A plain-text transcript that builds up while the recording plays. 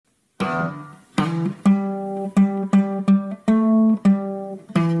All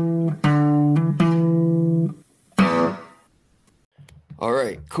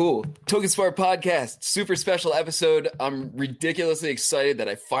right, cool. Token Smart Podcast, super special episode. I'm ridiculously excited that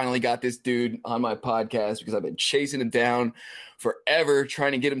I finally got this dude on my podcast because I've been chasing him down forever,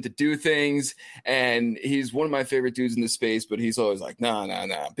 trying to get him to do things. And he's one of my favorite dudes in the space, but he's always like, nah,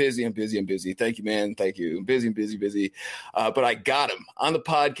 I'm busy. Thank you, man. Thank you. I'm busy. But I got him on the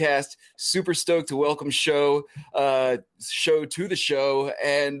podcast. Super stoked to welcome Sho to the show,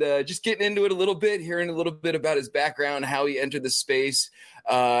 and just getting into it a little bit, hearing a little bit about his background, how he entered the space,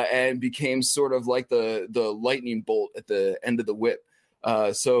 and became sort of like the lightning bolt at the end of the whip.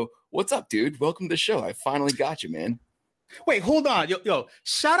 So what's up, dude? Welcome to the show. I finally got you, man. Wait, hold on. Yo,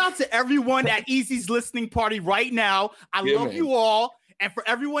 shout out to everyone at Easy's listening party right now. I love you all. And for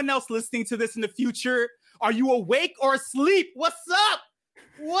everyone else listening to this in the future, are you awake or asleep? What's up?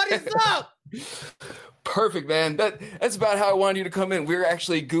 What is up? Perfect, man. That's about how I wanted you to come in. We were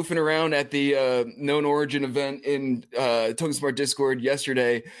actually goofing around at the Known Origin event in Token Smart Discord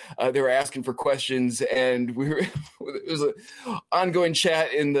yesterday. They were asking for questions, and it was an ongoing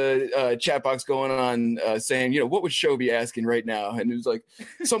chat in the chat box going on, saying, what would Sho be asking right now? And it was like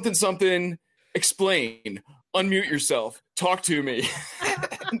something, explain, unmute yourself, talk to me.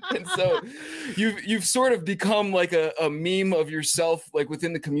 and so you've sort of become like a meme of yourself, like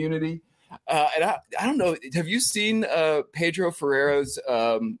within the community. And I don't know, have you seen Pedro Ferrero's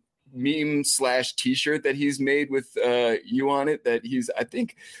meme / t-shirt that he's made with you on it? I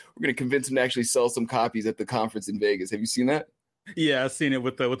think we're going to convince him to actually sell some copies at the conference in Vegas. Have you seen that? Yeah, I've seen it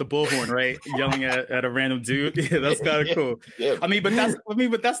with the bullhorn, right? Yelling at a random dude. Yeah, that's kind of cool. Yeah. I mean, but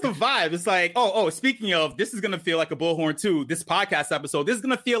that's the vibe. It's like, speaking of, this is gonna feel like a bullhorn too. This podcast episode, this is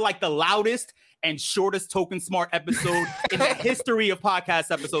gonna feel like the loudest and shortest Token Smart episode in the history of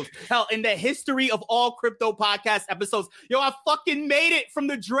podcast episodes. Hell, in the history of all crypto podcast episodes. Yo, I fucking made it from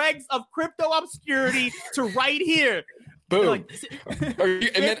the dregs of crypto obscurity to right here. Boom. Are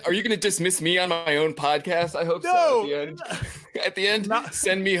you going to dismiss me on my own podcast? I hope so. At the end,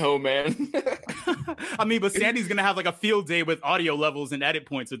 send me home, man. I mean, but Sandy's going to have like a field day with audio levels and edit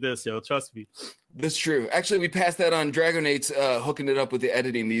points with this, yo. Trust me. That's true. Actually, we passed that on. Dragonate's hooking it up with the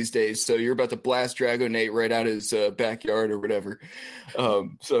editing these days. So you're about to blast Dragonate right out his backyard or whatever.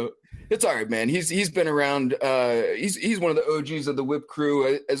 So it's all right, man. He's been around. He's one of the OGs of the Whip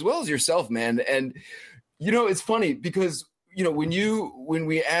crew, as well as yourself, man. And it's funny because, when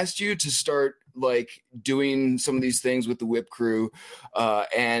we asked you to start like doing some of these things with the Whip crew,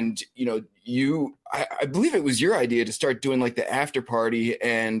 and, I believe it was your idea to start doing like the after party.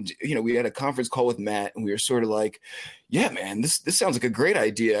 And, we had a conference call with Matt and we were sort of like, yeah, man, this sounds like a great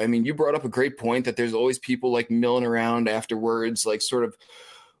idea. I mean, you brought up a great point that there's always people like milling around afterwards, like sort of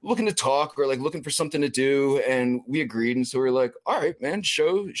looking to talk or like looking for something to do, and we agreed. And so we're like, all right, man,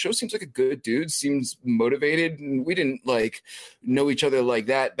 Sho seems like a good dude, seems motivated, and we didn't like know each other like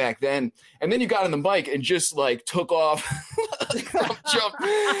that back then. And then you got on the mic and just like took off from jump.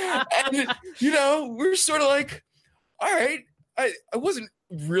 And we're sort of like, all right, I wasn't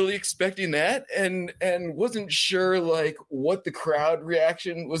really expecting that and wasn't sure like what the crowd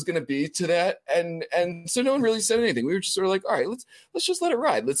reaction was going to be to that, and so no one really said anything. We were just sort of like, all right, let's just let it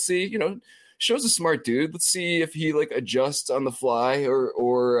ride. Let's see, Sho's a smart dude. Let's see if he like adjusts on the fly or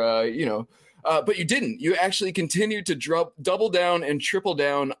but you didn't. You actually continued to double down and triple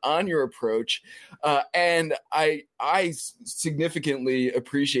down on your approach, and I significantly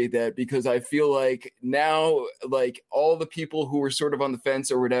appreciate that, because I feel like now, like all the people who were sort of on the fence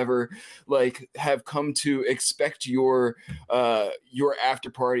or whatever, like have come to expect your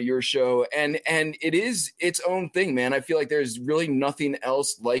after party, your show, and it is its own thing, man. I feel like there's really nothing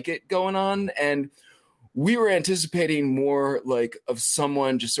else like it going on, and we were anticipating more like of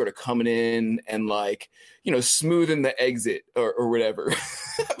someone just sort of coming in and like, smoothing the exit or whatever.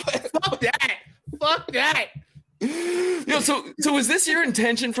 Fuck that. So was this your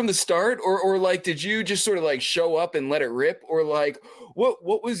intention from the start, or like, did you just sort of like show up and let it rip, or like,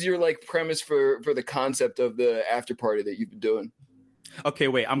 what was your like premise for the concept of the after party that you've been doing? Okay,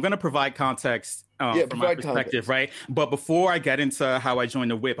 wait, I'm going to provide context from my perspective, right? But before I get into how I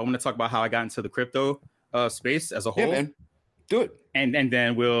joined the Whip, I want to talk about how I got into the crypto space as a whole. Yeah, man. Do it. And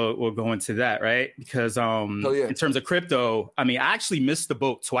then we'll go into that, right? Because in terms of crypto, I mean, I actually missed the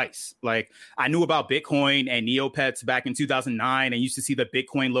boat twice. Like, I knew about Bitcoin and Neopets back in 2009 and used to see the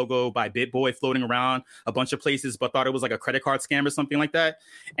Bitcoin logo by BitBoy floating around a bunch of places, but thought it was like a credit card scam or something like that.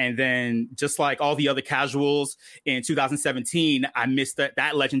 And then just like all the other casuals in 2017, I missed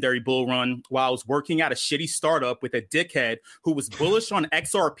that legendary bull run while I was working at a shitty startup with a dickhead who was bullish on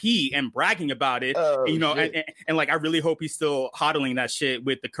XRP and bragging about it. And like, I really hope he's still hodling that shit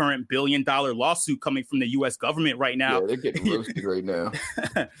with the current $1 billion lawsuit coming from the U.S. government right now. Yeah, they're getting roasted right now.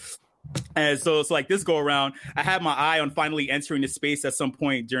 And so it's like this go around, I had my eye on finally entering the space at some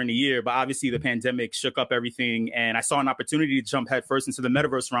point during the year, but obviously the pandemic shook up everything, and I saw an opportunity to jump headfirst into the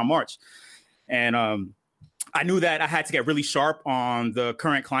metaverse around March. And I knew that I had to get really sharp on the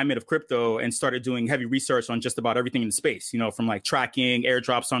current climate of crypto and started doing heavy research on just about everything in the space, you know, from like tracking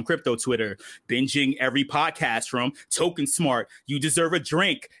airdrops on crypto Twitter, binging every podcast from Token Smart, You Deserve a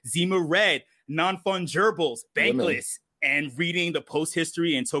Drink, Zima Red, Non-Fun Gerbils, Bankless, and reading the post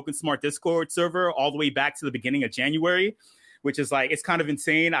history and Token Smart Discord server all the way back to the beginning of January, which is like, it's kind of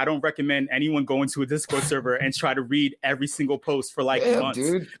insane. I don't recommend anyone go into a Discord server and try to read every single post for like months.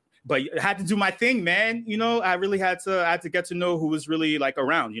 Dude. But I had to do my thing, man. You know, I really had to get to know who was really like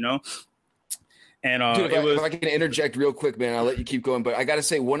around, you know. And dude, if I can interject real quick, man, I'll let you keep going. But I got to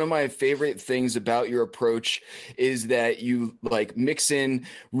say, one of my favorite things about your approach is that you like mix in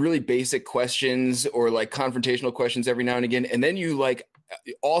really basic questions or like confrontational questions every now and again. And then you like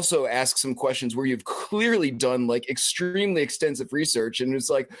also ask some questions where you've clearly done like extremely extensive research. And it's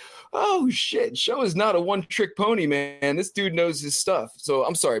like, oh shit, Show is not a one-trick pony, man. This dude knows his stuff. So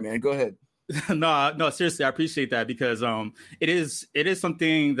I'm sorry, man. Go ahead. No, seriously, I appreciate that because it is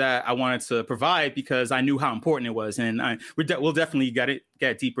something that I wanted to provide because I knew how important it was, and we'll definitely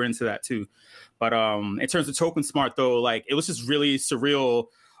get deeper into that too. But in terms of Token Smart, though, like it was just really surreal.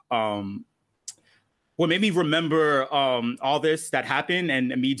 What made me remember all this that happened and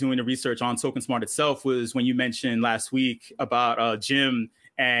me doing the research on Token Smart itself was when you mentioned last week about Jim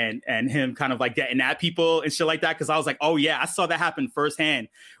and him kind of like getting at people and shit like that. Cause I was like, oh yeah, I saw that happen firsthand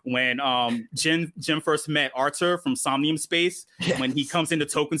when Jim first met Arthur from Somnium Space. Yes. When he comes into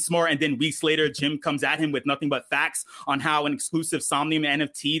Token Smart, and then weeks later, Jim comes at him with nothing but facts on how an exclusive Somnium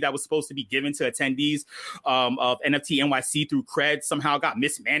NFT that was supposed to be given to attendees of NFT NYC through Cred somehow got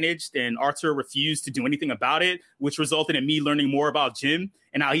mismanaged, and Arthur refused to do anything about it, which resulted in me learning more about Jim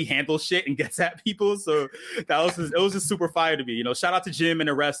and how he handles shit and gets at people. So it was just super fire to me. You know, shout out to Jim and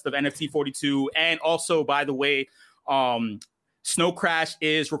the rest of NFT 42. And also, by the way, Snow Crash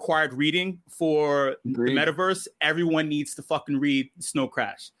is required reading for Agreed. The metaverse. Everyone needs to fucking read Snow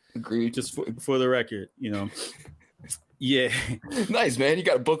Crash. Agreed. Just for the record, you know. Yeah. Nice, man. You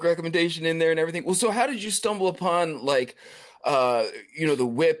got a book recommendation in there and everything. Well, so how did you stumble upon like, the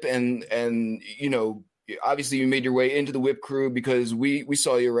whip and, obviously you made your way into the whip crew because we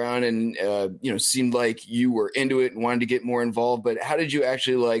saw you around and, seemed like you were into it and wanted to get more involved. But how did you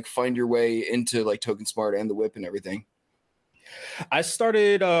actually like find your way into like Token Smart and the whip and everything? I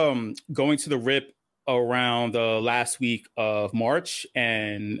started going to the RIP around the last week of March,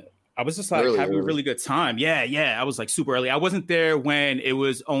 and I was just like having a really good time. Yeah. I was like super early. I wasn't there when it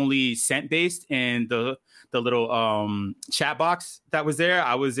was only cent based in the little chat box that was there.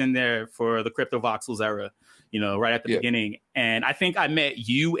 I was in there for the Crypto Voxels era, right at the beginning. And I think I met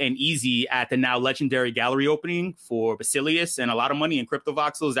you and Easy at the now legendary gallery opening for Basilius and a lot of money in Crypto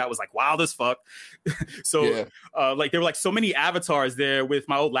Voxels. That was like wild as fuck. So there were like so many avatars there with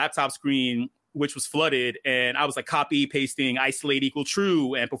my old laptop screen, which was flooded. And I was like copy pasting isolate equal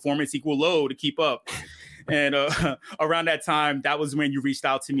true and performance equal low to keep up. And around that time, that was when you reached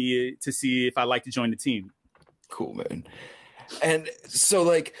out to me to see if I'd like to join the team. Cool, man. And so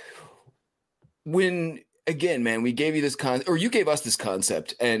like again, man, we gave you this or you gave us this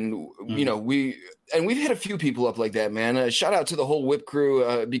concept, and we've had a few people up like that, man. Shout out to the whole whip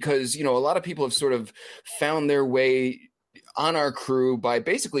crew because a lot of people have sort of found their way on our crew by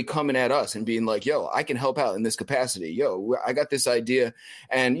basically coming at us and being like, yo, I can help out in this capacity. Yo, I got this idea.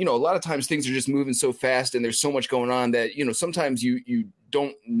 And, a lot of times things are just moving so fast and there's so much going on that, sometimes you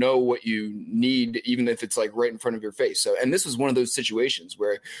don't know what you need, even if it's like right in front of your face. So, and this was one of those situations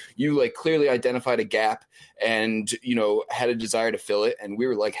where you like clearly identified a gap and, had a desire to fill it. And we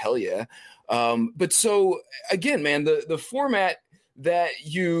were like, hell yeah. But so again, man, the format that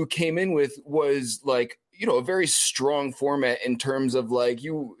you came in with was like, a very strong format in terms of like,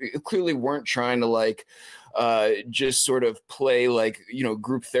 you clearly weren't trying to like, just sort of play like,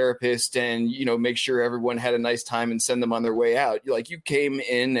 group therapist and, make sure everyone had a nice time and send them on their way out. Like, you came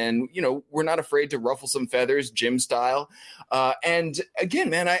in and, we're not afraid to ruffle some feathers, gym style. And again,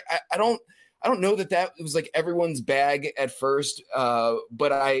 man, I don't know that was like everyone's bag at first,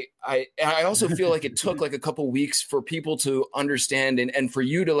 but I also feel like it took like a couple weeks for people to understand and for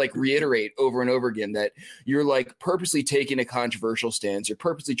you to like reiterate over and over again that you're like purposely taking a controversial stance. You're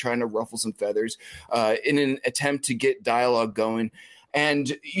purposely trying to ruffle some feathers in an attempt to get dialogue going.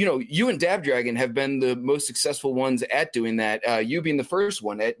 And, you and Dab Dragon have been the most successful ones at doing that. You being the first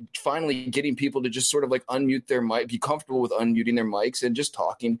one at finally getting people to just sort of like unmute their mic, be comfortable with unmuting their mics and just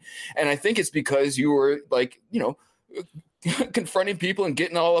talking. And I think it's because you were like, confronting people and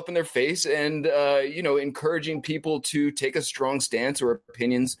getting all up in their face and, encouraging people to take a strong stance or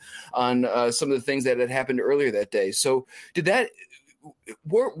opinions on some of the things that had happened earlier that day. So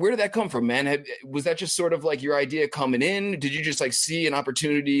where did that come from, man? Was that just sort of like your idea coming in? Did you just like see an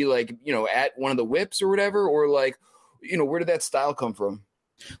opportunity, like, at one of the whips or whatever? Or like, where did that style come from?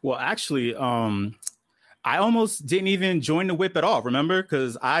 Well, actually, I almost didn't even join the whip at all. Remember?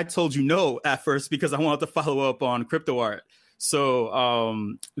 Because I told you no at first because I wanted to follow up on crypto art.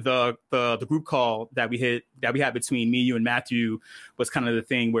 So the group call that we had between me, you, and Matthew was kind of the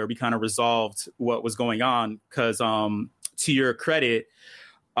thing where we kind of resolved what was going on. Because to your credit,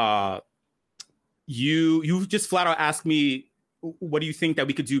 you just flat out asked me, what do you think that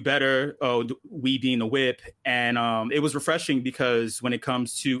we could do better? We being the whip. And it was refreshing because when it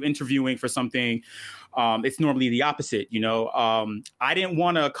comes to interviewing for something, it's normally the opposite. I didn't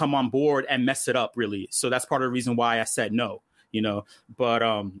want to come on board and mess it up really. So that's part of the reason why I said no,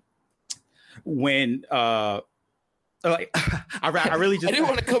 but when, I really just... I didn't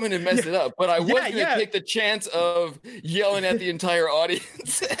want to come in and mess it up, but I was going to take the chance of yelling at the entire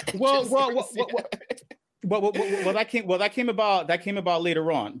audience. Well, that came about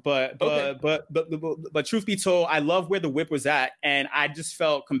later on. But truth be told, I love where the whip was at, and I just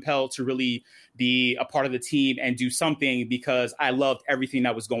felt compelled to really be a part of the team and do something because I loved everything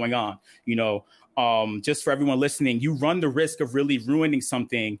that was going on. Just for everyone listening, you run the risk of really ruining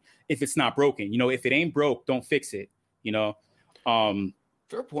something if it's not broken. If it ain't broke, don't fix it.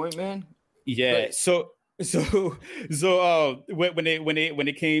 Fair point, man. Yeah. Right. So when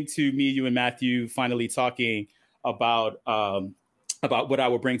it came to me, you, and Matthew finally talking about what I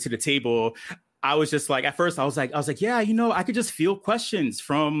would bring to the table, I was just like, at first I was like, yeah, I could just feel questions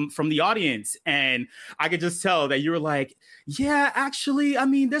from the audience, and I could just tell that you were like, yeah, actually, I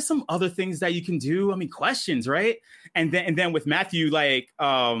mean, there's some other things that you can do. I mean, questions, right? And then with Matthew, like,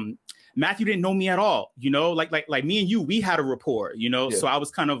 Matthew didn't know me at all, like me and you, we had a rapport, Yeah. So I was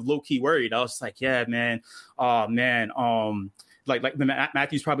kind of low key worried. I was like, yeah, man. Oh man. Like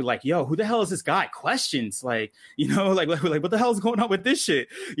Matthew's probably like, yo, who the hell is this guy? Questions, like, like what the hell is going on with this shit,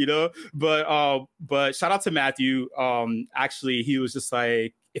 but shout out to Matthew. Actually, he was just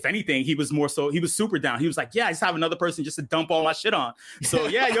like, if anything, he was super down. He was like, yeah, I just have another person just to dump all my shit on. So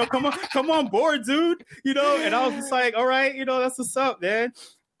yeah, yo, come on board, dude. And I was just like, all right, that's what's up, man.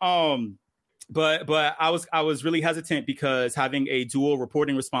 But I was really hesitant because having a dual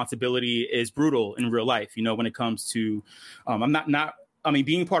reporting responsibility is brutal in real life. When it comes to,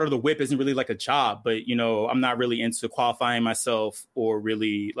 being part of the whip isn't really like a job, but I'm not really into qualifying myself or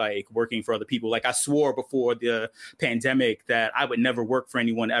really like working for other people. Like I swore before the pandemic that I would never work for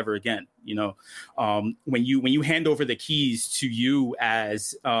anyone ever again. When you hand over the keys to you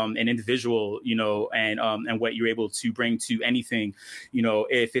as an individual, and what you're able to bring to anything,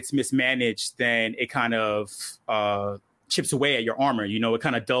 if it's mismanaged, then it kind of chips away at your armor. It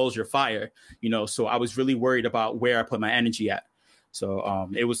kind of dulls your fire. So I was really worried about where I put my energy at. So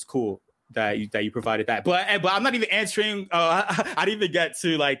it was cool that you provided that, but I'm not even answering. I didn't even get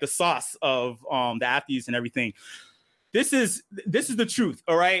to like the sauce of the Afties and everything. This is the truth.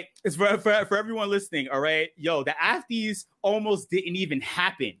 All right, it's for everyone listening. All right, yo, the Afties almost didn't even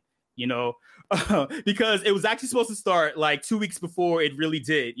happen. Because it was actually supposed to start like 2 weeks before it really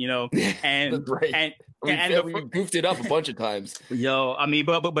did. And right. We goofed it up a bunch of times. Yo, I mean,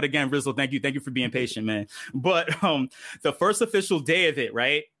 but again, Rizzle, thank you for being patient, man. But the first official day of it,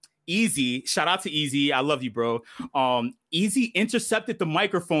 right? Easy, shout out to Easy. I love you, bro. Easy intercepted the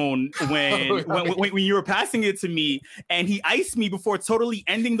microphone when you were passing it to me, and he iced me before totally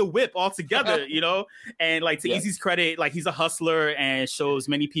ending the whip altogether, And like to Easy's credit, like he's a hustler and shows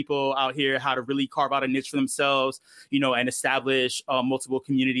many people out here how to really carve out a niche for themselves, and establish multiple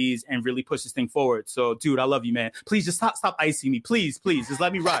communities and really push this thing forward. So, dude, I love you, man. Please just stop icing me, please, just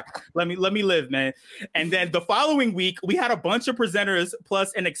let me rock, let me live, man. And then the following week, we had a bunch of presenters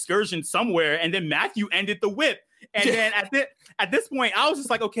plus an experienced excursion somewhere, and then Matthew ended the whip. And then at this point, I was just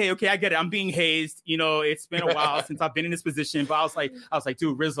like, okay, I get it. I'm being hazed. You know, it's been a while since I've been in this position, but I was like,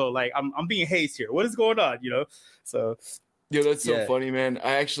 dude, Rizzo, like I'm being hazed here. What is going on? You know, so. Yeah, that's so funny, man.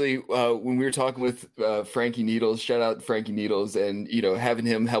 I actually, when we were talking with Frankie Needles, shout out Frankie Needles, and, you know, having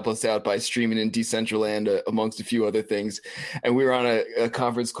him help us out by streaming in Decentraland amongst a few other things. And we were on a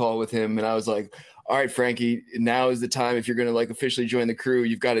conference call with him, and I was like, all right, Frankie, now is the time. If you're going to like officially join the crew,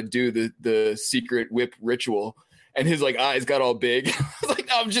 you've got to do the secret whip ritual. And his like eyes got all big. I was like,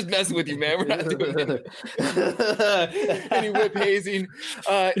 no, I'm just messing with you, man. We're not doing any whip hazing.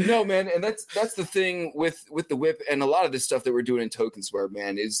 No, man. And that's the thing with the whip and a lot of this stuff that we're doing in TokenSwap,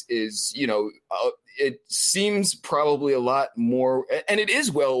 man, is you know, it seems probably a lot more, and it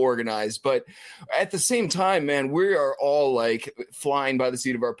is well organized, but at the same time, man, we are all like flying by the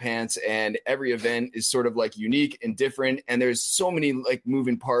seat of our pants, and every event is sort of like unique and different, and there's so many like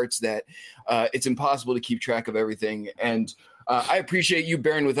moving parts that it's impossible to keep track of everything. And I appreciate you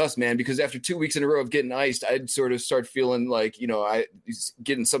bearing with us, man, because after 2 weeks in a row of getting iced, I'd sort of start feeling like, you know, I was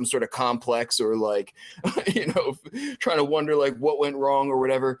getting some sort of complex or like, you know, trying to wonder like what went wrong or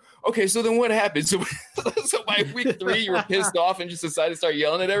whatever. Okay, so then what happened? So by week 3, you were pissed off and just decided to start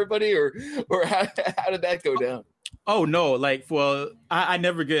yelling at everybody, or how did that go down? Oh no, like, well, I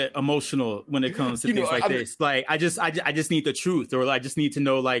never get emotional when it comes to things like this. Like, I just need the truth, or I just need to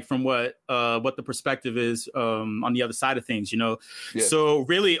know like from what the perspective is on the other side of things, you know? Yeah. So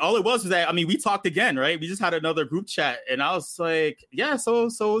really all it was that, I mean, we talked again, right? We just had another group chat, and I was like, yeah, so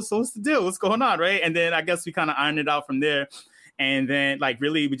what's the deal? What's going on, right? And then I guess we kind of ironed it out from there. And then like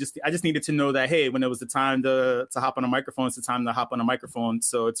really I just needed to know that, hey, when it was the time to hop on a microphone, it's the time to hop on a microphone.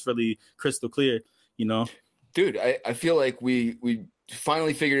 So it's really crystal clear, you know? Dude, I feel like we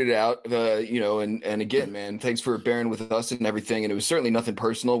finally figured it out, you know, and again, man, thanks for bearing with us and everything. And it was certainly nothing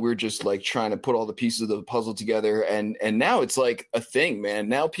personal. We were just like trying to put all the pieces of the puzzle together. And now it's like a thing, man.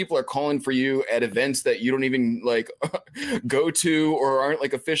 Now people are calling for you at events that you don't even like go to or aren't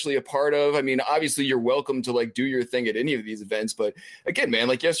like officially a part of. I mean, obviously you're welcome to like do your thing at any of these events. But again, man,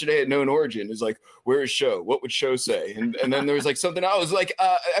 like yesterday at Known Origin is like, where is Show? What would Show say? And then there was like something I was like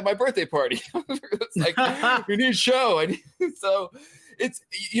at my birthday party. It's like, we need Show. So it's,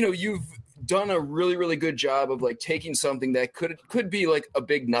 you know, you've done a really, really good job of like taking something that could be like a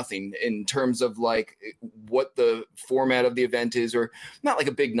big nothing in terms of like what the format of the event is, or not like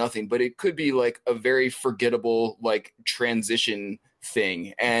a big nothing, but it could be like a very forgettable like transition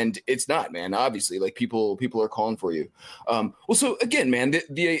thing. And it's not, man. Obviously, like people are calling for you. Well, so again, man,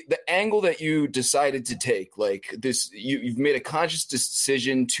 the angle that you decided to take, like this, you've made a conscious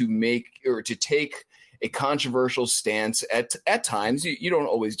decision to make or to take a controversial stance at times. You don't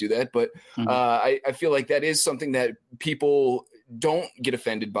always do that, but I feel like that is something that people don't get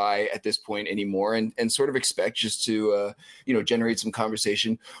offended by at this point anymore, and sort of expect just to you know, generate some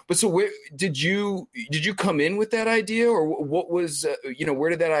conversation. But so where did you come in with that idea, or what was you know,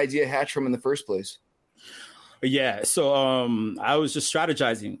 where did that idea hatch from in the first place? Yeah, so I was just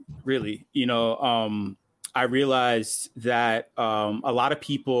strategizing, really. You know, I realized that a lot of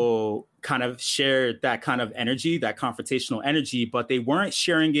people kind of shared that kind of energy, that confrontational energy, but they weren't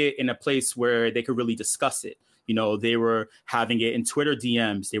sharing it in a place where they could really discuss it. You know, they were having it in Twitter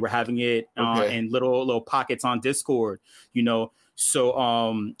DMs. They were having it in little pockets on Discord, you know. So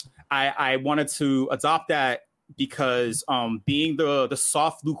I wanted to adopt that because being the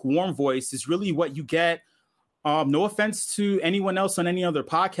soft, lukewarm voice is really what you get. No offense to anyone else on any other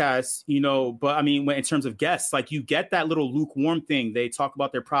podcast, you know, but I mean, in terms of guests, like you get that little lukewarm thing. They talk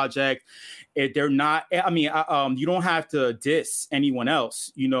about their project. They're not, I mean, you don't have to diss anyone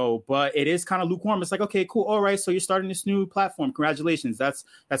else, you know, but it is kind of lukewarm. It's like, okay, cool. All right. So you're starting this new platform. Congratulations. That's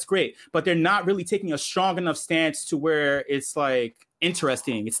great. But they're not really taking a strong enough stance to where it's like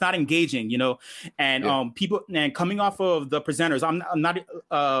interesting. It's not engaging, you know, and people, and coming off of the presenters, I'm not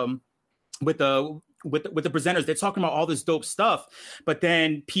with the presenters, they're talking about all this dope stuff, but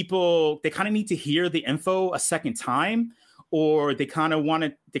then they kind of need to hear the info a second time, or they kind of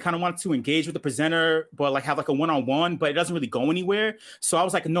wanted to engage with the presenter, but like have like a one-on-one, but it doesn't really go anywhere. So I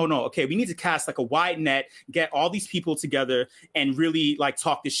was like, no, okay, we need to cast like a wide net, get all these people together and really like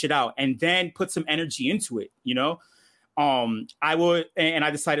talk this shit out, and then put some energy into it, you know?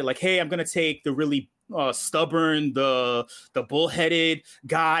 I decided like, hey, I'm going to take the really stubborn, the bullheaded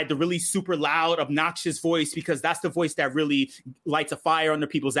guy, the really super loud, obnoxious voice, because that's the voice that really lights a fire under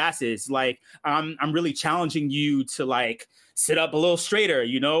people's asses. Like, I'm really challenging you to like sit up a little straighter,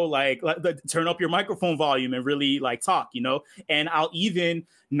 you know, like turn up your microphone volume and really like talk, you know, and I'll even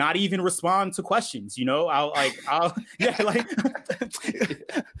not even respond to questions, you know, I'll yeah, like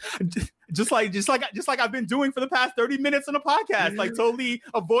just like I've been doing for the past 30 minutes on the podcast, like totally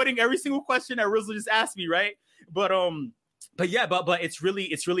avoiding every single question that Rizzle just asked me, right? But it's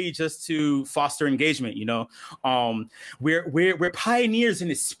really just to foster engagement, you know. We're pioneers in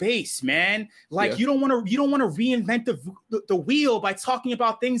this space, man. Like, you don't want to reinvent the wheel by talking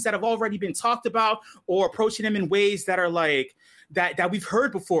about things that have already been talked about, or approaching them in ways that are like that we've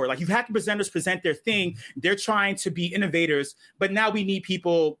heard before. Like, you've had the presenters present their thing. They're trying to be innovators, but now we need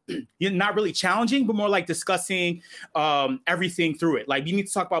people not really challenging, but more like discussing everything through it. Like, we need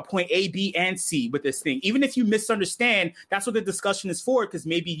to talk about point A, B, and C with this thing. Even if you misunderstand, that's what the discussion is for, because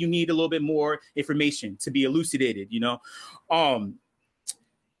maybe you need a little bit more information to be elucidated, you know?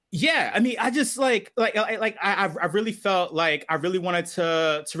 Yeah, I mean, I just I really felt like I really wanted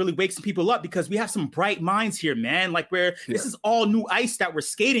to really wake some people up, because we have some bright minds here, man. Like, this is all new ice that we're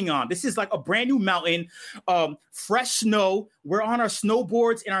skating on. This is like a brand new mountain, fresh snow. We're on our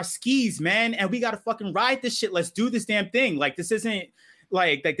snowboards and our skis, man, and we gotta fucking ride this shit. Let's do this damn thing. Like, this isn't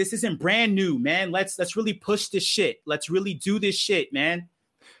this isn't brand new, man. Let's really push this shit. Let's really do this shit, man.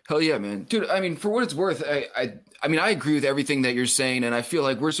 Hell yeah, man. Dude, I mean, for what it's worth, I mean, I agree with everything that you're saying, and I feel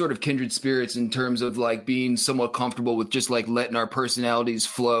like we're sort of kindred spirits in terms of like being somewhat comfortable with just like letting our personalities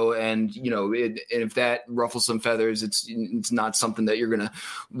flow, and you know, and if that ruffles some feathers, it's not something that you're gonna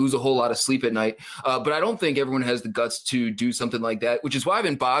lose a whole lot of sleep at night. But I don't think everyone has the guts to do something like that, which is why I've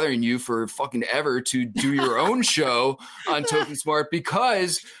been bothering you for fucking ever to do your own show on Token Smart,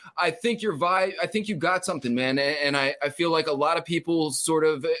 because I think your vibe, I think you got something, man. And I feel like a lot of people sort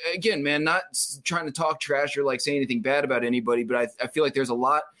of, again, man, not trying to talk trash or like say anything bad about anybody, but I feel like there's a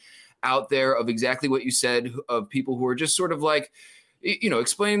lot out there of exactly what you said, of people who are just sort of like, you know,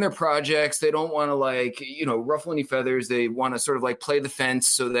 explaining their projects. They don't want to like, you know, ruffle any feathers. They want to sort of like play the fence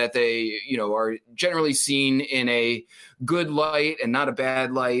so that they, you know, are generally seen in a good light and not a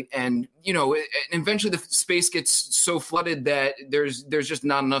bad light. And, you know, and eventually the space gets so flooded that there's just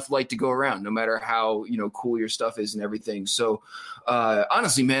not enough light to go around, no matter how, you know, cool your stuff is and everything. So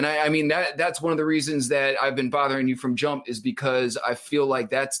honestly, man, I mean, that's one of the reasons that I've been bothering you from jump, is because I feel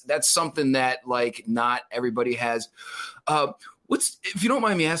like that's something that like not everybody has. If you don't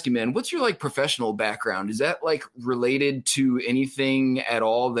mind me asking, man, what's your like professional background? Is that like related to anything at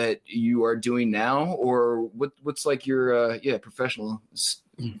all that you are doing now, or what's like your professional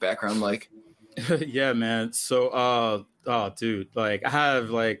background like? Yeah, man. So, dude, like I have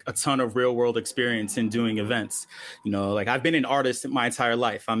like a ton of real world experience in doing events. You know, like I've been an artist my entire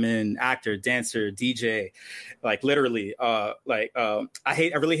life. I'm an actor, dancer, DJ, like literally. I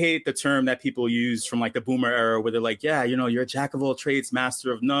really hate the term that people use from like the boomer era, where they're like, yeah, you know, you're a jack of all trades,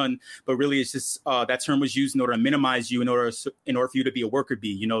 master of none. But really, it's just that term was used in order to minimize you, in order for you to be a worker bee.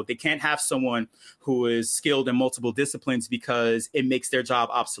 You know, they can't have someone who is skilled in multiple disciplines, because it makes their job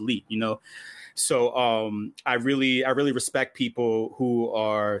obsolete. You know. So I really respect people who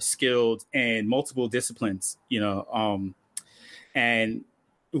are skilled in multiple disciplines, you know. And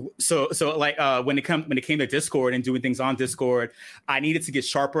so like when it came to Discord and doing things on Discord, I needed to get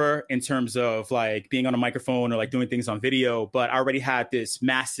sharper in terms of like being on a microphone or like doing things on video. But I already had this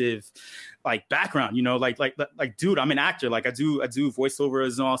massive like background, you know, like dude, I'm an actor. Like I do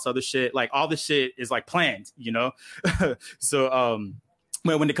voiceovers and all this other shit. Like all this shit is like planned, you know. So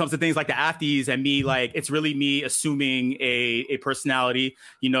when it comes to things like the afties and me, like it's really me assuming a personality,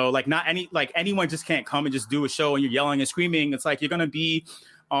 you know, like not anyone just can't come and just do a show and you're yelling and screaming. It's like, you're going to be,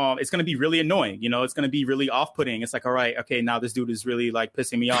 it's going to be really annoying. You know, it's going to be really off-putting. It's like, all right, okay, now this dude is really like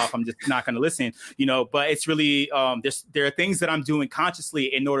pissing me off. I'm just not going to listen, you know, but it's really, there are things that I'm doing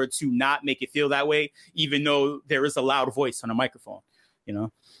consciously in order to not make it feel that way, even though there is a loud voice on a microphone, you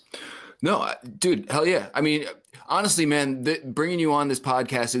know? No, dude, hell yeah. I mean, honestly, man, bringing you on this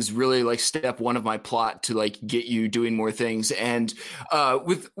podcast is really like step one of my plot to like get you doing more things. And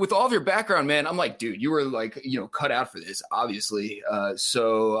with all of your background, man, I'm like, dude, you were like, you know, cut out for this, obviously.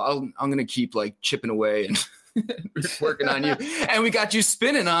 So I'm going to keep like chipping away and working on you. And we got you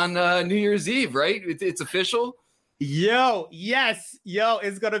spinning on New Year's Eve, right? It's official. Yo, yes, yo,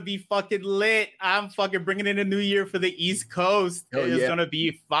 it's gonna be fucking lit. I'm fucking bringing in a new year for the East Coast. It's gonna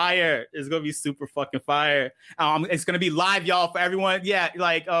be fire. It's gonna be super fucking fire. It's gonna be live, y'all, for everyone. Yeah,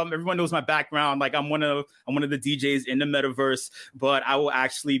 like everyone knows my background. Like I'm one of the DJs in the metaverse, but I will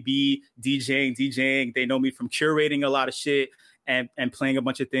actually be DJing. They know me from curating a lot of shit and playing a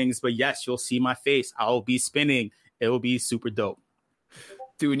bunch of things. But yes, you'll see my face. I'll be spinning. It will be super dope.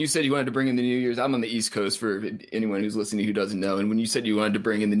 Dude, when you said you wanted to bring in the New Year's, I'm on the East Coast for anyone who's listening who doesn't know. And when you said you wanted to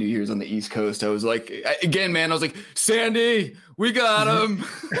bring in the New Year's on the East Coast, I was like, again, man, I was like, Sandy, we got him.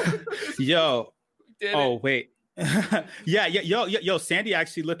 Yo. Oh, wait. Yo, Sandy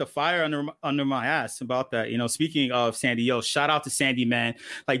actually lit the fire under my ass about that. You know, speaking of Sandy, yo, shout out to Sandy, man.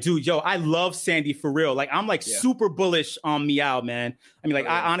 Like, dude, yo, I love Sandy for real. Like, I'm like super bullish on Meow, man. I mean, like,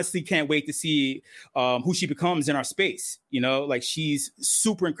 I honestly can't wait to see who she becomes in our space. You know, like she's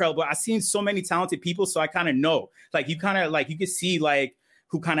super incredible. I've seen so many talented people, so I kind of know. Like, you kind of like you can see like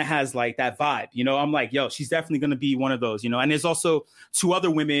who kind of has like that vibe, you know. I'm like, yo, she's definitely going to be one of those, you know. And there's also 2 other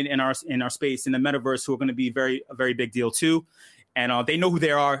women in our space in the metaverse who are going to be a very big deal too. And they know who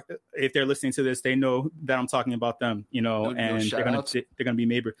they are. If they're listening to this, they know that I'm talking about them, you know. And they're gonna be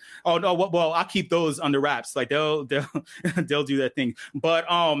maybe. Oh no, well, I'll keep those under wraps. Like they'll do their thing. But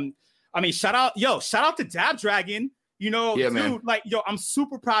I mean, shout out to Dab Dragon. You know, dude, man. Like, yo, I'm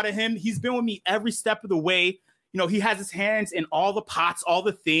super proud of him. He's been with me every step of the way. You know, he has his hands in all the pots, all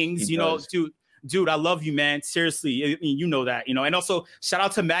the things, he does. Know, dude, I love you, man. Seriously. I mean, you know that, you know, and also shout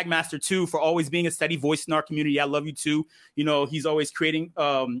out to Magmaster too, for always being a steady voice in our community. I love you too. You know, he's always creating,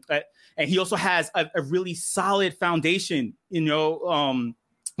 and he also has a really solid foundation, you know,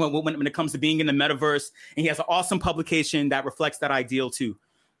 when it comes to being in the metaverse, and he has an awesome publication that reflects that ideal too,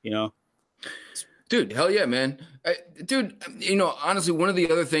 you know. Dude, hell yeah, man. Dude, you know, honestly, one of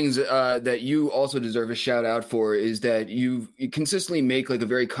the other things that you also deserve a shout out for is that you consistently make like a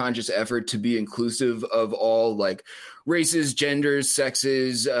very conscious effort to be inclusive of all like races, genders,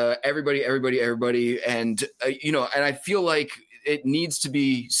 sexes, everybody. And, you know, and I feel like it needs to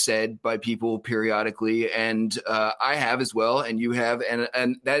be said by people periodically. And I have as well, and you have,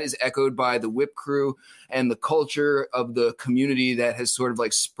 and that is echoed by the Whip crew and the culture of the community that has sort of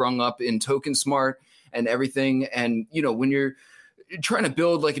like sprung up in Token Smart and everything. And, you know, when you're trying to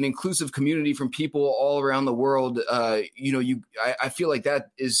build like an inclusive community from people all around the world, you know, I feel like that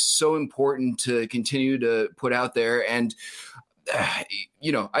is so important to continue to put out there. And,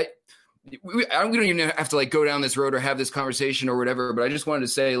 you know, we don't even have to like go down this road or have this conversation or whatever, but I just wanted to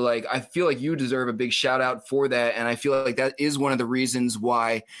say, like, I feel like you deserve a big shout out for that. And I feel like that is one of the reasons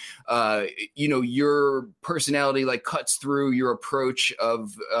why, you know, your personality like cuts through your approach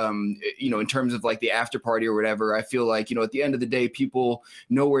of, you know, in terms of like the after party or whatever. I feel like, you know, at the end of the day, people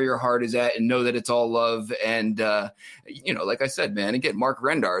know where your heart is at and know that it's all love. And, you know, like I said, man, again, Mark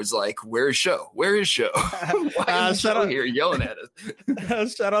Rendar is like, where's show? Where is show? Why is show here yelling at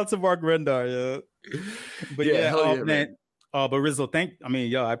us? Shout out to Mark Rendar, yeah. But man. But Rizzo,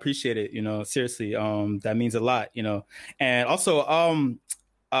 I appreciate it. You know, seriously, that means a lot. You know, and also,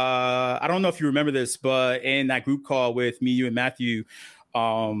 I don't know if you remember this, but in that group call with me, you, and Matthew,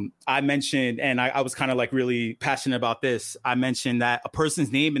 I mentioned, and I was kind of like really passionate about this. I mentioned that a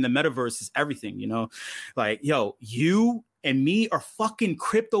person's name in the metaverse is everything. You know, like, yo, you and me are fucking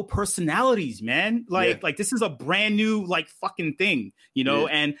crypto personalities, man. Like this is a brand new like fucking thing, you know.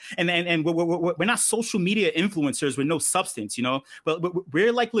 And we're not social media influencers with no substance, you know. But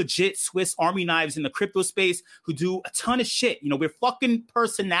we're like legit Swiss Army knives in the crypto space who do a ton of shit. You know, we're fucking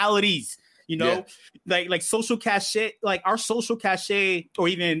personalities. You know, like social cachet, like our social cachet, or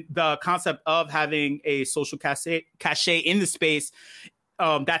even the concept of having a social cachet in the space.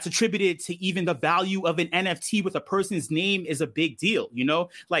 That's attributed to even the value of an NFT with a person's name is a big deal, you know?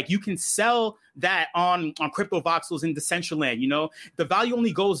 Like you can sell that on Crypto Voxels in Decentraland, you know? The value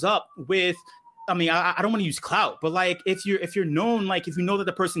only goes up with, I mean, I don't want to use clout, but like if you're known, like if you know that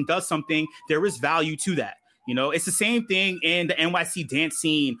the person does something, there is value to that. You know, it's the same thing in the NYC dance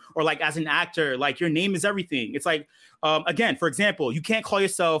scene, or like as an actor, like your name is everything. It's like, again, for example, you can't call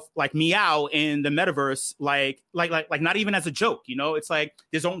yourself like Meow in the metaverse, like not even as a joke. You know, it's like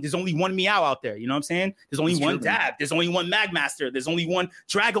there's only one Meow out there. You know what I'm saying? There's only one Dab. There's only one Magmaster. There's only one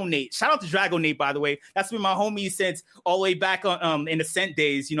Dragonate. Shout out to Dragonate, by the way. That's been my homie since all the way back on in Ascent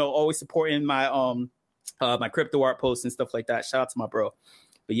days. You know, always supporting my my crypto art posts and stuff like that. Shout out to my bro.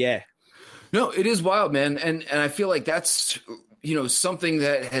 But yeah. No, it is wild, man. And I feel like that's something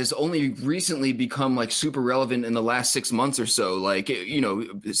that has only recently become like super relevant in the last 6 months or so. Like,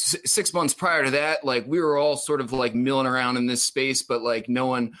 6 months prior to that, like we were all sort of like milling around in this space, but like no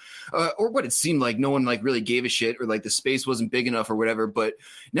one, or what it seemed like no one like really gave a shit, or like the space wasn't big enough or whatever. But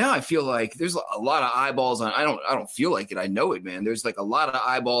now I feel like there's a lot of eyeballs on, I don't feel like it. I know it, man. There's like a lot of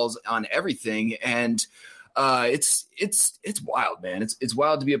eyeballs on everything. And it's wild, man. It's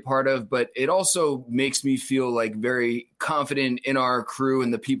wild to be a part of, but it also makes me feel like very confident in our crew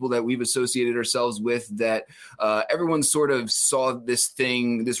and the people that we've associated ourselves with, that everyone sort of saw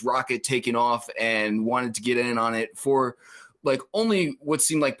this rocket taking off and wanted to get in on it for like only what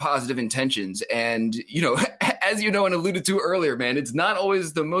seemed like positive intentions. And, as and alluded to earlier, man, it's not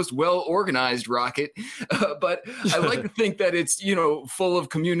always the most well-organized rocket, but I like to think that it's, full of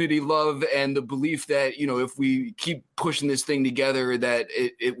community love and the belief that, if we keep pushing this thing together, that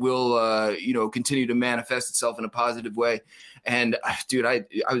it will, continue to manifest itself in a positive way. And dude, I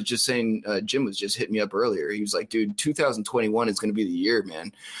was just saying, Jim was just hitting me up earlier. He was like, dude, 2021 is going to be the year,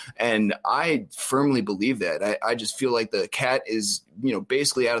 man. And I firmly believe that. I just feel like the cat is,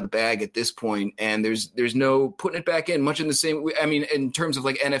 basically out of the bag at this point, and there's no putting it back in, much in the same way. I mean, in terms of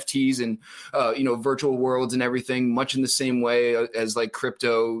like NFTs and, virtual worlds and everything, much in the same way as like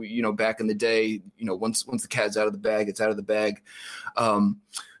crypto, back in the day, once the cat's out of the bag, it's out of the bag.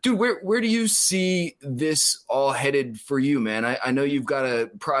 Dude, where do you see this all headed for you, man? I know you've got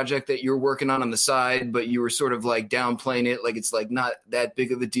a project that you're working on the side, but you were sort of like downplaying it, like it's like not that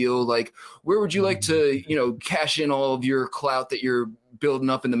big of a deal. Like, where would you like to, cash in all of your clout that you're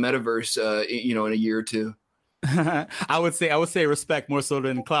building up in the metaverse, in a year or two? I would say respect more so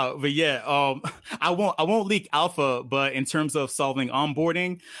than clout, but yeah, I won't leak alpha, but in terms of solving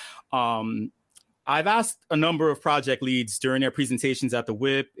onboarding, I've asked a number of project leads during their presentations at the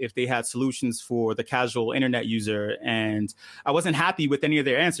WIP if they had solutions for the casual internet user, and I wasn't happy with any of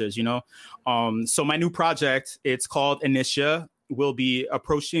their answers, So my new project, it's called Initia, will be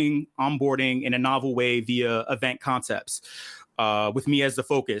approaching onboarding in a novel way via event concepts. With me as the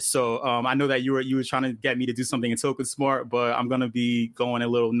focus. So I know that you were trying to get me to do something in Token Smart, but I'm going to be going a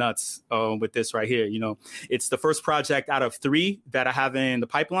little nuts with this right here. It's the first project out of 3 that I have in the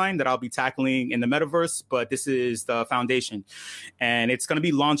pipeline that I'll be tackling in the metaverse, but this is the foundation. And it's going to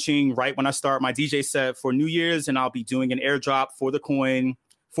be launching right when I start my DJ set for New Year's, and I'll be doing an airdrop for the coin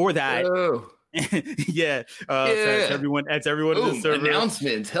for that. Oh. Yeah. To everyone in the server.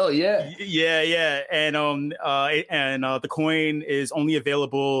 Announcements. Hell yeah. Yeah. And the coin is only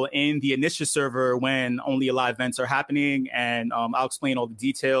available in the Initia server when only live events are happening. And I'll explain all the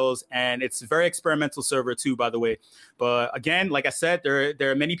details. And it's a very experimental server too, by the way. But again, like I said, there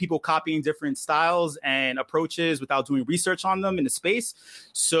are many people copying different styles and approaches without doing research on them in the space.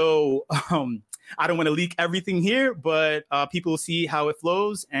 So I don't want to leak everything here, but people see how it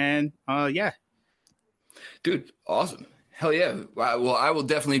flows. And yeah. Dude, awesome. Hell yeah. Well, I will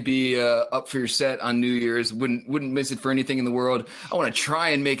definitely be up for your set on New Year's. Wouldn't miss it for anything in the world. I want to try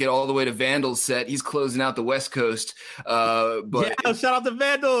and make it all the way to Vandal's set. He's closing out the West Coast. But yeah, shout out to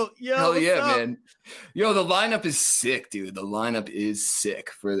Vandal. Yo, hell yeah, man. Yo, the lineup is sick, dude. The lineup is sick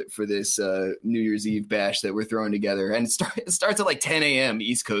for this New Year's Eve bash that we're throwing together. And it starts at like 10 a.m.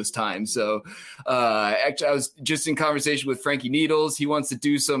 East Coast time. So actually, I was just in conversation with Frankie Needles. He wants to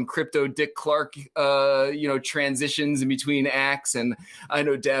do some crypto Dick Clark, transitions in between acts. And I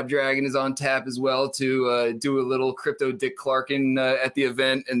know Dab Dragon is on tap as well to do a little crypto Dick Clarkin at the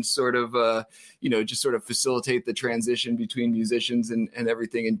event and sort of, just sort of facilitate the transition between musicians and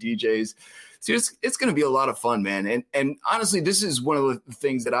everything and DJs. So it's going to be a lot of fun, man. And honestly, this is one of the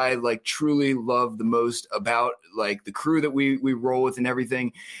things that I like truly love the most about like the crew that we roll with and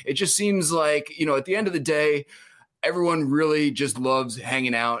everything. It just seems like, at the end of the day, everyone really just loves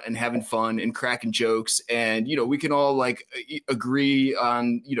hanging out and having fun and cracking jokes. And, we can all like agree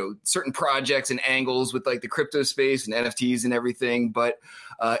on, certain projects and angles with like the crypto space and NFTs and everything. But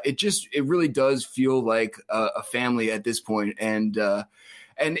it really does feel like a family at this point.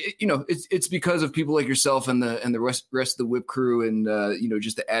 And it's because of people like yourself and the rest of the WIP crew and,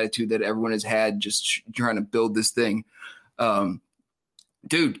 just the attitude that everyone has had just trying to build this thing.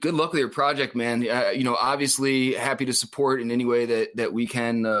 Dude, good luck with your project, man. Obviously happy to support in any way that we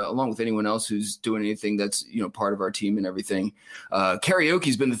can, along with anyone else who's doing anything that's, part of our team and everything.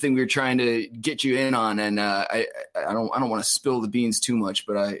 Karaoke's been the thing we were trying to get you in on. And I don't want to spill the beans too much,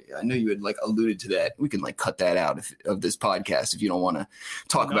 but I know you had like alluded to that. We can like cut that out of this podcast if you don't want to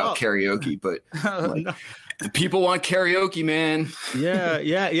talk about karaoke, but like, no. The people want karaoke, man.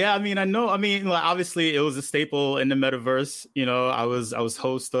 Yeah. I mean, I know. I mean, like, obviously, it was a staple in the metaverse. You know, I was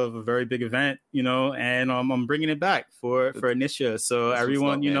host of a very big event. You know, and I'm bringing it back for Initia. So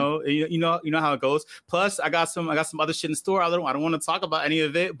everyone, up, you know how it goes. Plus, I got some other shit in store. I don't want to talk about any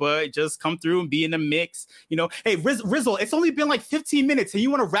of it, but just come through and be in the mix. You know, hey Rizzle, it's only been like 15 minutes, and you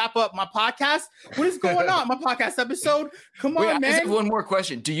want to wrap up my podcast? What is going on? My podcast episode? Come on, man. I just have one more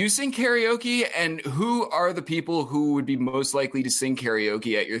question. Do you sing karaoke, and who are the people who would be most likely to sing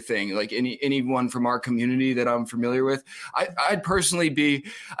karaoke at your thing? Like anyone from our community that I'm familiar with? I'd personally be,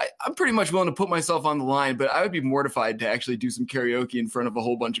 I'm pretty much willing to put myself on the line, but I would be mortified to actually do some karaoke in front of a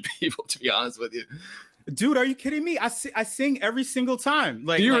whole bunch of people, to be honest with you. Dude, are you kidding me? I sing every single time.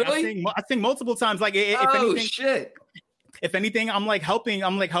 Like, do you really? I sing multiple times. Like, if anything, I'm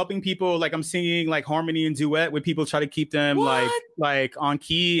helping people. Like, I'm singing like harmony and duet with people, try to keep them like on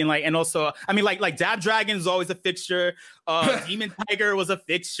key, and also, I mean, like Dab Dragon is always a fixture. Demon Tiger was a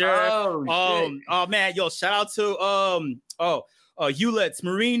fixture. Oh man, yo, shout out to Ulets,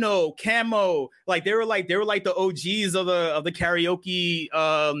 Marino, Camo, like they were like the OGs of the karaoke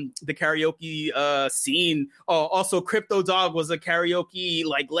scene. Also, Crypto Dog was a karaoke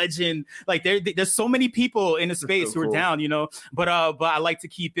like legend. Like there's so many people in the space who are down, you know. But I like to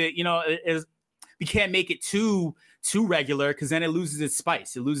keep it, you know, we can't make it too regular because then it loses its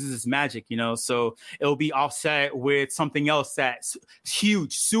spice, it loses its magic, you know. So it'll be offset with something else that's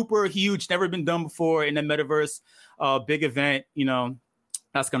huge, super huge, never been done before in the metaverse. Big event, you know,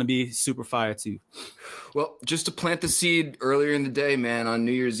 that's going to be super fire too. Well, just to plant the seed earlier in the day, man, on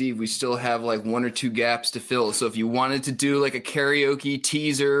New Year's Eve, we still have like 1 or 2 gaps to fill. So if you wanted to do like a karaoke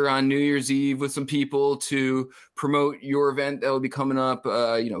teaser on New Year's Eve with some people to promote your event that will be coming up,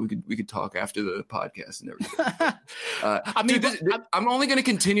 you know, we could talk after the podcast and everything. I mean, I'm only going to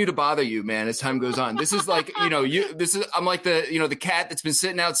continue to bother you, man, as time goes on. This is like, you know, I'm like the cat that's been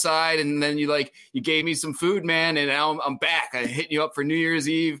sitting outside, and then you gave me some food, man, and now I'm back. I'm hitting you up for New Year's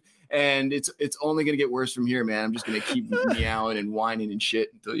Eve. And it's only gonna get worse from here, man. I'm just gonna keep meowing and whining and shit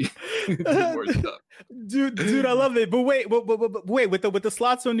until you do more stuff. Dude, I love it. But wait, with the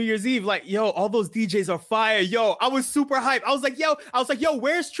slots on New Year's Eve, like, yo, all those DJs are fire. Yo, I was super hyped. I was like, yo,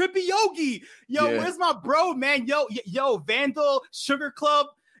 where's Trippy Yogi? Yo, where's my bro, man? Yo, Vandal, Sugar Club.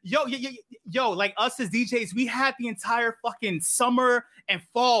 Yo, like us as DJs, we had the entire fucking summer and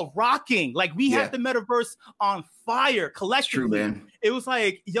fall rocking. Like we had the metaverse on fire collectively. True, man. It was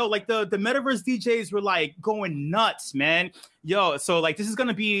like, yo, like the metaverse DJs were like going nuts, man. Yo, so like this is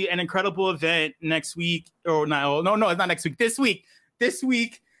gonna be an incredible event next week. Or no, it's not next week. This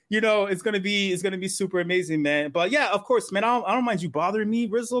week, you know, it's gonna be super amazing, man. But yeah, of course, man. I don't mind you bothering me,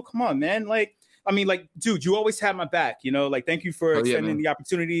 Rizzle. Come on, man. Like, I mean, like, dude, you always had my back, you know, like, thank you for extending the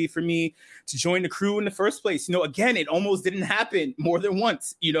opportunity for me to join the crew in the first place. You know, again, it almost didn't happen more than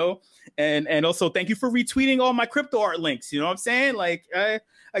once, you know, and also thank you for retweeting all my crypto art links. You know what I'm saying? Like, I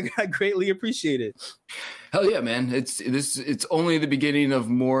greatly appreciate it. Hell yeah, man. It's only the beginning of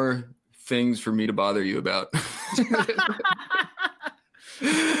more things for me to bother you about.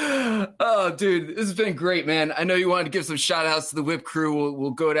 Oh, dude, this has been great, man. I know you wanted to give some shout outs to the Whip crew.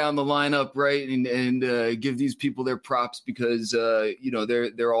 We'll go down the lineup, right, and give these people their props because you know,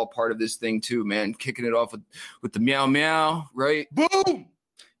 they're all part of this thing too, man. Kicking it off with the Meow Meow, right? Boom,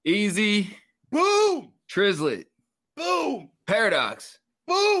 Easy, boom, Trizlet, boom, Paradox,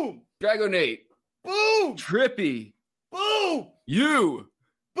 boom, Dragonate, boom, Trippy, boom, you,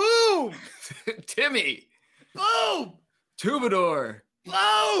 boom, Timmy, boom, Tubador.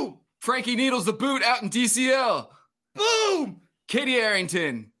 Boom! Frankie Needles the Boot out in DCL. Boom! Katie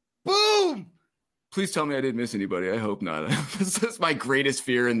Arrington. Boom! Please tell me I didn't miss anybody. I hope not. That's my greatest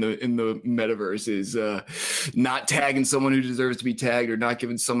fear in the metaverse is not tagging someone who deserves to be tagged or not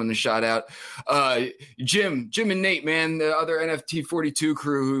giving someone a shout out. Jim and Nate, man, the other NFT 42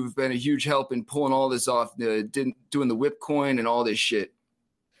 crew who've been a huge help in pulling all this off, doing the Whip coin and all this shit.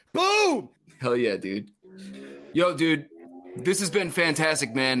 Boom! Hell yeah, dude. Yo, dude. This has been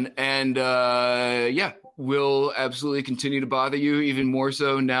fantastic, man. And yeah, we'll absolutely continue to bother you even more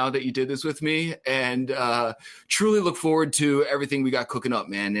so now that you did this with me. And truly look forward to everything we got cooking up,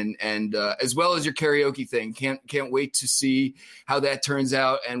 man. And as well as your karaoke thing. Can't wait to see how that turns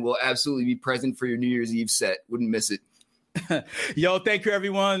out. And we'll absolutely be present for your New Year's Eve set. Wouldn't miss it. Yo, thank you,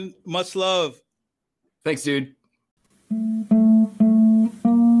 everyone. Much love. Thanks, dude.